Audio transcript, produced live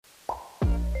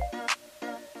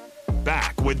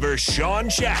back with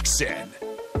Vershawn Jackson.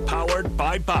 Powered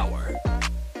by Bauer.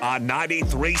 On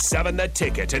 93.7 The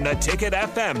Ticket and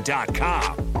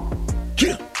theticketfm.com.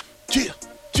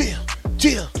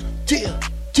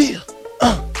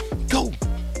 Go.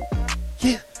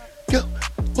 Yeah, go.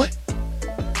 What?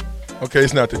 Okay,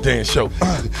 it's not the dance show.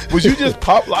 Was you just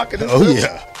pop locking this? Oh,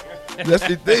 yeah. That's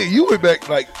the thing. You went back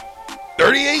like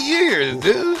 38 years,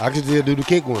 dude. I can still do the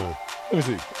kick one. Let me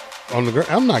see. On the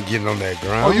I'm not getting on that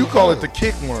ground. Oh, you call it the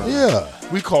kick worm. Yeah.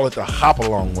 We call it the hop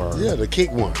along worm. Yeah, the kick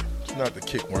one. It's not the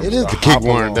kick worm. It is the kick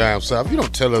worm down south. You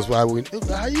don't tell us why we.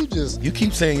 How you just. You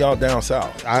keep saying y'all down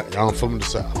south. I'm from the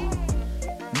south.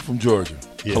 You from Georgia.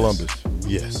 Yes. Columbus.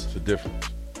 Yes. It's a difference.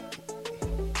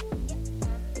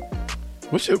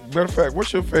 Matter of fact,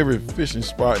 what's your favorite fishing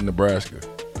spot in Nebraska?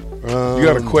 You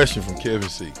got a question from Kevin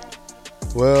C.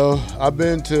 Well, I've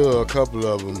been to a couple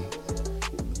of them.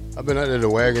 I've been out there the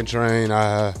wagon train.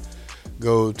 I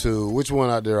go to which one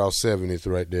out there off 70th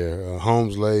right there,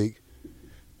 Holmes Lake.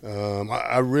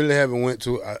 I really haven't went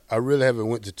to. I really haven't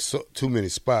went to too many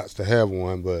spots to have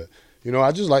one, but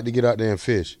I just like to get out there and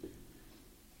fish.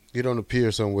 Get on the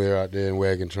pier somewhere out there in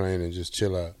wagon train and just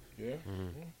chill out. Yeah,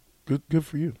 good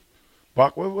for you,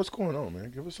 Bach. What's going on,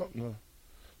 man? Give us something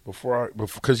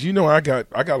because I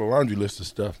got a laundry list of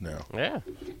stuff now. Yeah,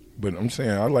 but I'm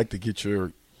saying I like to get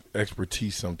your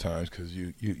expertise sometimes because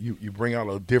you bring out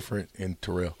a different in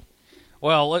Terrell.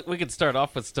 Well, we could start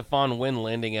off with Stephon Wynn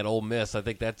landing at Ole Miss. I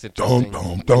think that's interesting.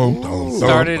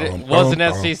 Was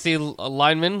an SEC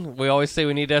lineman. We always say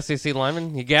we need SEC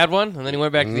linemen. He got one, and then he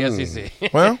went back to the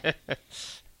SEC. Well,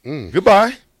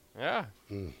 goodbye. Yeah.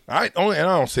 I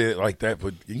don't say it like that,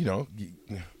 but they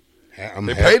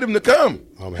paid him to come.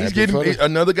 He's getting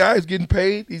another guy is getting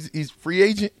paid. He's free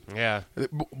agent. Yeah.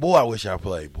 Boy, I wish I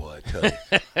played. Boy, I tell you,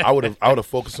 I would have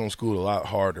focused on school a lot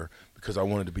harder because I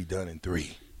wanted to be done in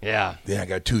 3. Yeah. Then I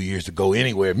got 2 years to go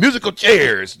anywhere. Musical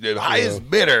chairs, the highest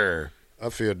bidder.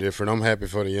 I feel different. I'm happy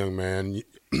for the young man.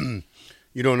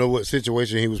 You don't know what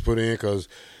situation he was put in because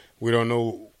we don't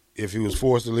know if he was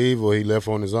forced to leave or he left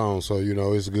on his own. So,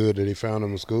 it's good that he found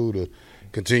him a school to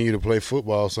continue to play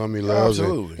football, something he loves,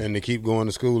 and to keep going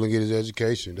to school and get his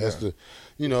education. That's the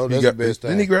best thing.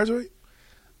 Didn't he graduate?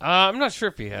 I'm not sure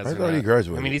if he has. I thought he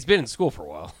graduated. I mean, he's been in school for a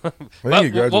while. He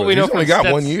graduated. He's only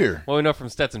got 1 year. What we know from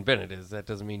Stetson Bennett is that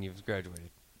doesn't mean you've graduated.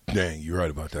 Dang, you're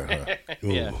right about that, huh?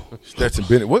 Yeah. Stetson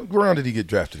Bennett. What round did he get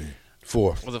drafted in?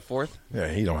 4th. Was it 4th? Yeah,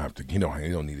 he don't have to. He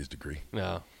don't need his degree.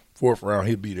 No. 4th round,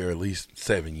 he'll be there at least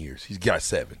 7 years. He's got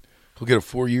 7. He'll get a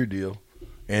 4-year deal,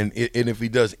 and if he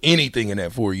does anything in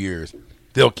that 4 years,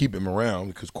 they'll keep him around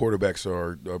because quarterbacks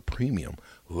are a premium.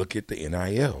 Look at the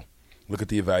NIL. Look at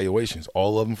the evaluations.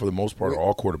 All of them, for the most part, are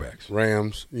all quarterbacks.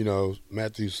 Rams,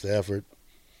 Matthew Stafford.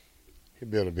 He'll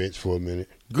be on the bench for a minute.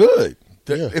 Good.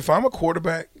 If I'm a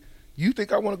quarterback, you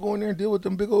think I want to go in there and deal with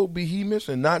them big old behemoths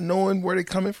and not knowing where they're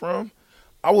coming from?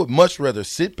 I would much rather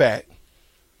sit back,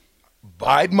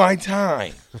 bide my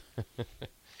time,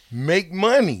 make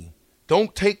money.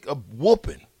 Don't take a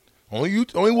whooping. Only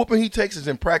whooping he takes is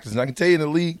in practice. And I can tell you in the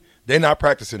league, they're not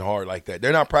practicing hard like that.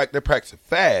 They're practicing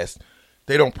fast.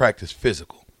 They don't practice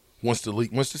physical. Once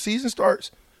the season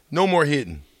starts, no more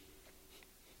hitting.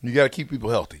 You got to keep people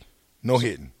healthy. No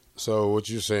hitting. So what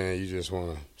you're saying, you just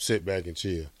want to sit back and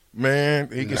chill.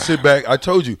 Man, he can sit back. I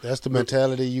told you. That's the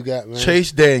mentality you got, man.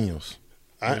 Chase Daniels.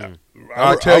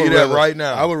 I'll tell you that right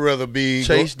now. I would rather be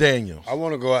Chase Daniels. I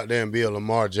want to go out there and be a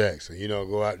Lamar Jackson.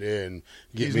 Go out there and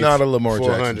get He's me not a Lamar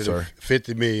Jackson, sir.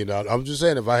 $50 million. I'm just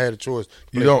saying, if I had a choice,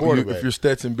 you don't. If you're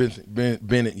Stetson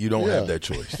Bennett, you don't have that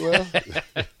choice. Well,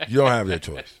 you don't have that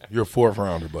choice. You're a 4th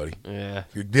rounder, buddy. Yeah.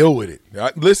 You deal with it.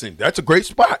 Listen, that's a great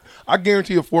spot. I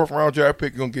guarantee a 4th round draft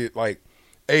pick gonna get like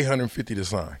 $850 to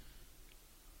sign.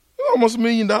 Almost $1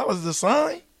 million to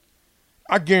sign.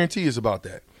 I guarantee it's about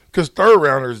that. Because 3rd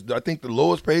rounders, I think the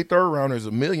lowest paid 3rd rounder is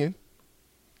 $1 million.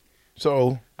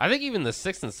 So I think even the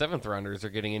 6th and 7th rounders are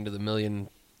getting into the $1 million.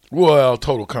 Well,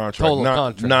 total contract,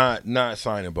 contract. not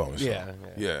signing bonus.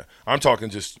 Yeah. I'm talking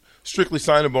just strictly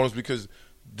signing bonus because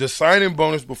the signing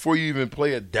bonus before you even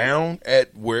play it down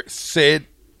at where said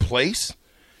place,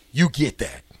 you get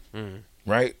that,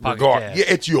 right? Yeah,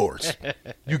 it's yours.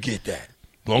 You get that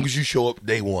as long as you show up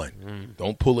day one.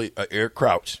 Don't pull it Eric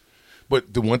Crouch.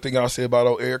 But the one thing I'll say about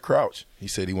old Eric Crouch, he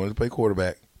said he wanted to play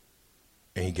quarterback,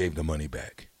 and he gave the money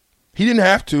back. He didn't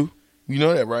have to. You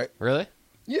know that, right? Really?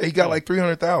 Yeah, he got like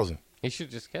 $300,000. He should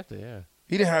have just kept it, yeah.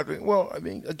 He didn't have to. Well, I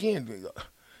mean, again,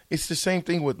 it's the same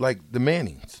thing with like the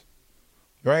Mannings,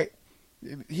 right?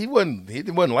 It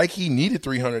wasn't like he needed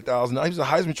 $300,000. He was a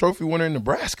Heisman Trophy winner in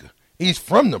Nebraska. He's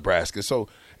from Nebraska, so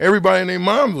everybody and their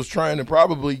mom was trying to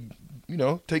probably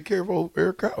take care of old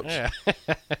Eric Crouch. Yeah.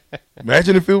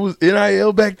 Imagine if it was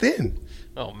NIL back then.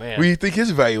 Oh, man. What do you think his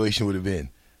evaluation would have been?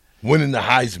 Winning the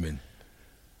Heisman.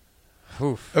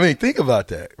 Oof. I mean, think about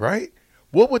that, right?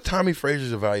 What would Tommy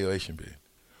Frazier's evaluation be?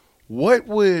 What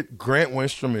would Grant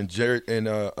Winstrom and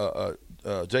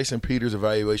Jason Peters'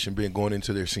 evaluation be going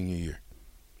into their senior year?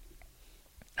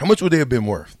 How much would they have been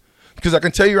worth? Because I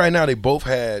can tell you right now, they both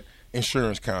had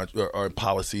insurance or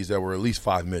policies that were at least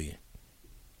 $5 million.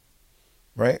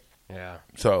 Right? Yeah.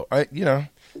 So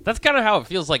That's kind of how it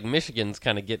feels like Michigan's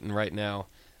kind of getting right now.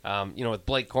 With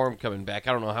Blake Corum coming back,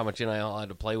 I don't know how much NIL had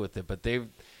to play with it, but they've,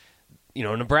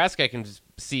 Nebraska I can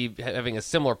see having a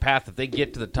similar path if they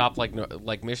get to the top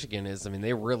like Michigan is. I mean,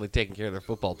 they're really taking care of their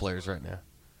football players right now.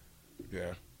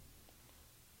 Yeah.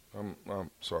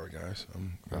 I'm sorry, guys.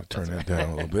 I'm going to turn that down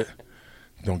a little bit.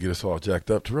 Don't get us all jacked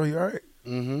up. Terrell, you all right?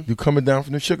 Mm-hmm. You coming down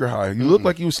from the sugar high. You look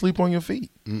like you asleep on your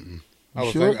feet. Mm-mm.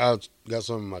 I got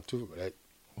something in my tooth.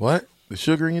 What? The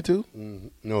sugar in your tooth? Mm-hmm.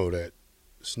 No, that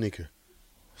sneaker.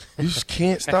 You just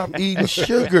can't stop eating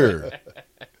sugar.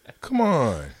 Come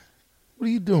on. What are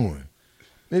you doing?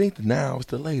 It ain't the now, it's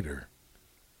the later.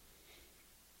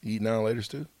 You eat now-laters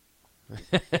too?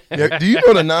 Yeah, do you know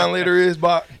what a non-later is,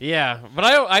 Bob? Yeah, but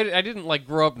I didn't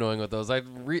grow up knowing what those. I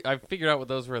figured out what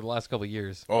those were the last couple of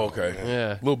years. Oh, okay.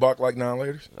 Yeah. Little Bach like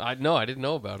non-laters? I didn't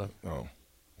know about them. Oh,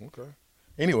 okay.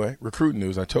 Anyway, recruiting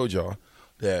news. I told y'all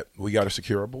that we got to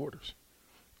secure our borders.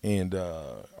 And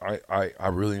I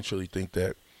really and truly think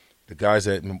that the guys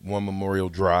at One Memorial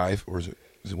Drive, or is it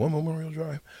One Memorial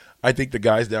Drive? I think the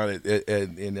guys down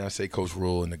and I say Coach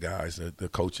Rule and the guys, the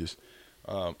coaches,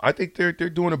 I think they're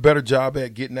doing a better job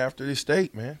at getting after this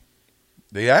state, man.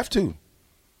 They have to.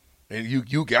 And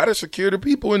you got to secure the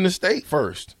people in the state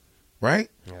first, right?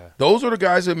 Yeah. Those are the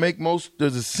guys that make most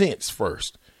of the sense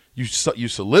first. You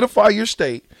solidify your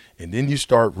state, and then you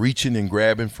start reaching and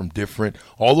grabbing from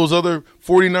all those other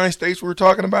 49 states we were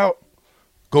talking about.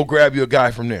 Go grab you a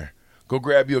guy from there. Go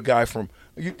grab you a guy from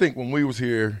 – you think when we was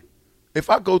here, if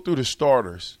I go through the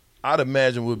starters, I'd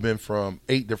imagine we've been from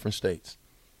 8 different states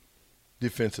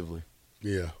defensively.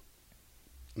 Yeah.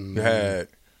 Mm-hmm.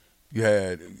 You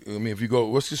had – I mean, if you go –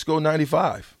 let's just go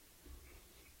 95.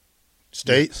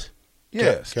 States?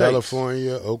 Yeah,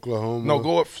 California, Oklahoma.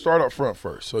 No, start up front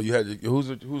first. So you had who's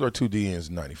our 2 DNs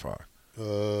in 95?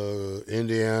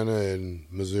 Indiana and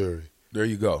Missouri. There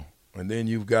you go. And then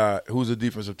you've got who's the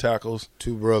defensive tackles?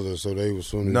 2 brothers, so they was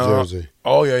from New Jersey.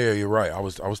 Oh yeah, you're right. I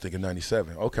was thinking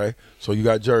 97. Okay, so you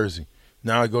got Jersey.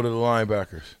 Now I go to the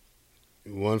linebackers.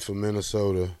 1 from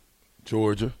Minnesota,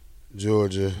 Georgia,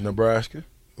 Nebraska.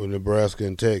 Well, Nebraska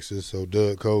and Texas, so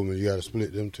Doug Coleman, you got to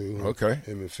split them 2. Okay.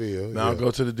 Him and Phil. Now I'll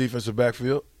go to the defensive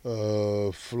backfield.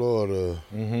 Florida,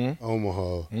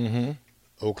 Omaha,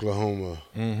 Oklahoma,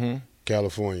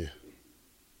 California.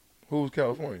 Who was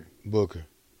California? Booker.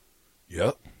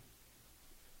 Yep.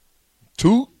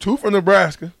 Two from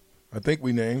Nebraska, I think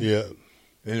we named. Yeah.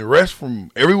 And the rest from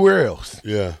everywhere else.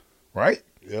 Yeah. Right?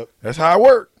 Yep. That's how it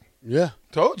worked. Yeah.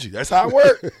 Told you. That's how it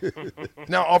worked.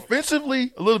 Now,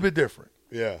 offensively, a little bit different.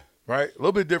 Yeah. Right? A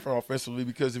little bit different offensively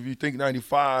because if you think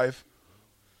 95,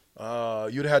 you'd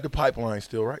have had the pipeline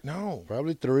still, right? No.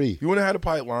 Probably 3. You wouldn't have had the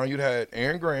pipeline. You'd have had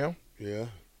Aaron Graham. Yeah.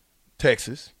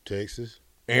 Texas.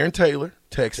 Aaron Taylor.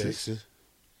 Texas.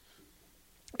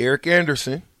 Eric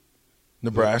Anderson.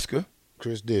 Nebraska.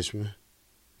 Chris Dishman.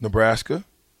 Nebraska.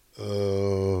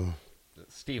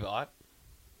 Steve Ott.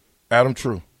 Adam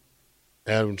True.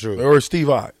 Or Steve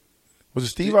Ott. Was it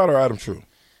Steve Ott or Adam True?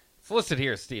 It's listed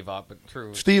here as Steve Ott, but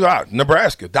True. Steve Ott,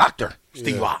 Nebraska. Dr.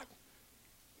 Steve Ott.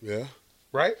 Yeah.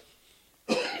 Right?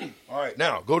 All right,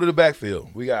 now go to the backfield.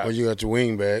 We got. Well, you got your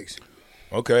wing backs.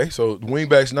 Okay, so the wing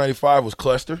backs 95 was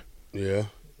Cluster. Yeah.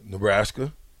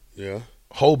 Nebraska. Yeah.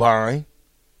 Holbein.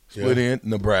 Split in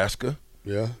Nebraska.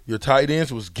 Yeah. Your tight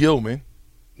ends was Gilman.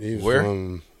 He was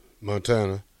from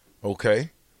Montana.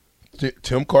 Okay.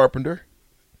 Tim Carpenter.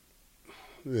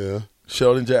 Yeah.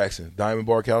 Sheldon Jackson, Diamond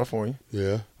Bar, California.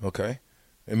 Yeah. Okay.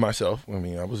 And myself. I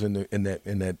mean, I was in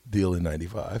that deal in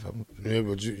 95. Yeah,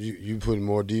 but you put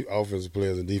more offensive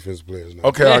players and defensive players now.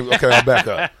 Okay, I'll back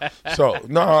up. So,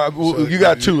 you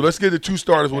got 2. Let's get the 2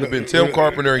 starters would have been Tim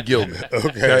Carpenter and Gilman.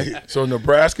 Okay. So,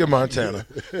 Nebraska, Montana.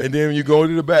 And then when you go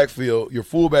into the backfield, your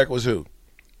fullback was who?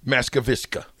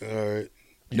 Maskaviska. All right.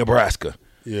 Nebraska.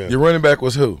 Yeah. Your running back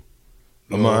was who?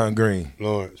 Lamont Green.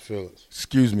 Lawrence Phillips.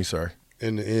 Excuse me, sir.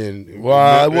 In the end.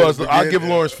 Well, it was. I'll give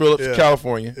Lawrence Phillips,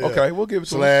 California. Yeah. Okay, we'll give it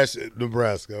to him.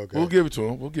 Nebraska. Okay. We'll give it to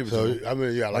him. So, I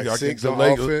mean, you got like 6 on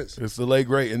offense. It's the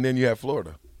leg rate, and then you have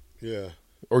Florida. Yeah.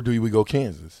 Or do we go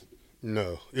Kansas?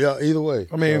 No. Yeah, either way.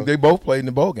 I mean, they both played in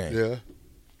the bowl game. Yeah.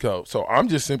 So I'm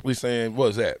just simply saying, what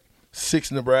is that?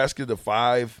 6 Nebraska to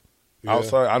 5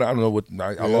 outside. I don't know what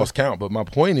I lost count, but my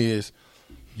point is,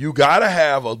 you got to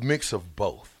have a mix of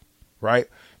both, right?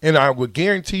 And I would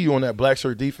guarantee you on that black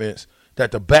shirt defense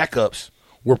that the backups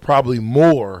were probably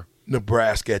more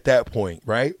Nebraska at that point,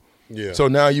 right? Yeah. So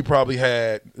now you probably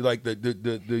had like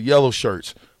the yellow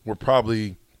shirts were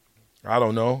probably, I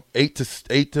don't know, 8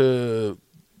 to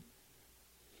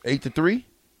 3.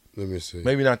 Let me see.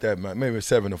 Maybe not that much. Maybe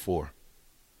 7 to 4.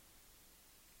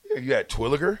 Yeah, you had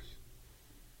Twilliger.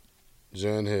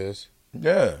 John Hess.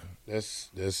 Yeah. That's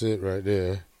it right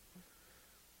there.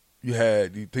 You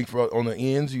think on the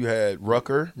ends, you had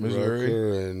Rucker, Missouri.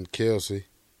 Rucker and Kelsey.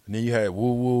 And then you had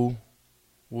Woo Woo.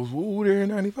 Was Woo Woo there in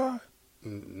 95?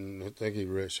 I think he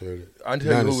redshirted. I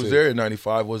tell you who was there in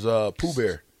 95 was Pooh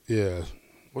Bear. Yeah.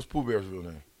 What's Pooh Bear's real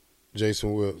name?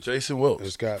 Jason Wilkes. Jason Wilkes.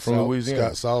 And Scott from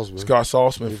Louisiana. Scott Salzman. Scott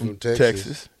Salzman from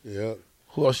Texas. Yep.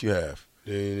 Who else you have?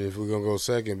 Then if we're going to go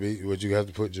second, you have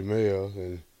to put Jamel.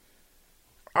 And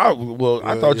I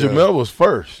thought Jamel was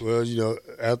first. Well,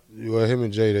 him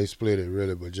and Jay, they split it,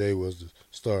 really, but Jay was the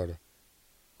starter.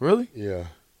 Really? Yeah.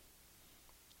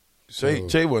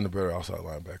 Jay wasn't a better outside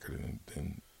linebacker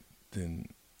than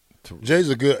Jay's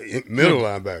a good middle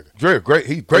linebacker.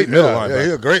 He's great middle linebacker. Yeah,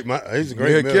 he's a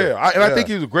great middle. Yeah, I think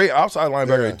he was a great outside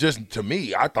linebacker. Yeah. Just to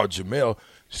me, I thought Jamel,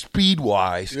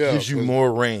 speed-wise, gives you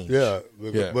more range. Yeah,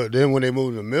 but then when they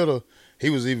moved in the middle, he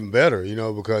was even better,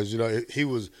 because, he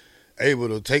was able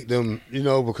to take them,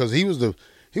 because he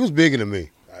was bigger than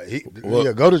me.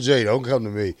 Go to Jay. Don't come to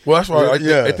me. Well, that's why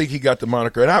I think he got the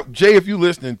moniker. And Jay, if you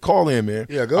listening, call in, man.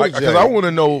 Yeah, go to Jay. Because I want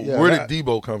to know where did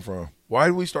Debo come from? Why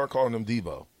did we start calling him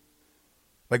Debo?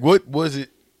 Like, what was it?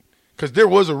 Because there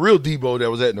was a real Debo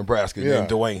that was at Nebraska named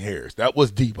Dwayne Harris. That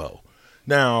was Debo.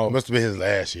 Now, it must have been his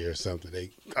last year or something.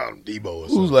 They called him Debo or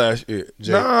something. Who's last year?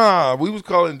 Jay. Nah, we was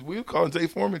calling Jay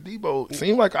Foreman Debo. It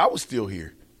seemed like I was still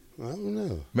here. I don't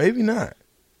know. Maybe not.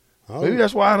 Maybe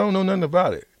that's why I don't know nothing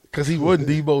about it. Because he wasn't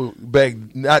Debo back,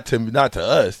 not to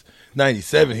us.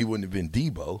 97, he wouldn't have been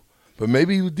Debo. But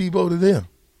maybe he was Debo to them.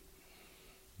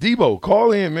 Debo,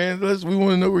 call in, man. We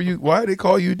want to know why they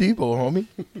call you Debo, homie.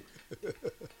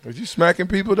 Was you smacking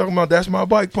people talking about that's my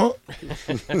bike, punk?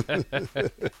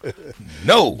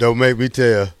 No. Don't make me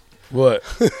tell. What?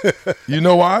 You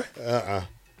know why?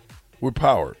 We're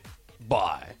powered.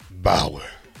 By Bauer.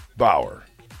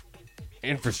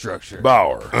 Infrastructure.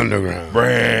 Bauer. Underground.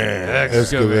 Brand.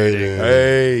 Excavating.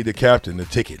 Hey, the captain, the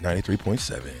ticket,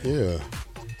 93.7. Yeah.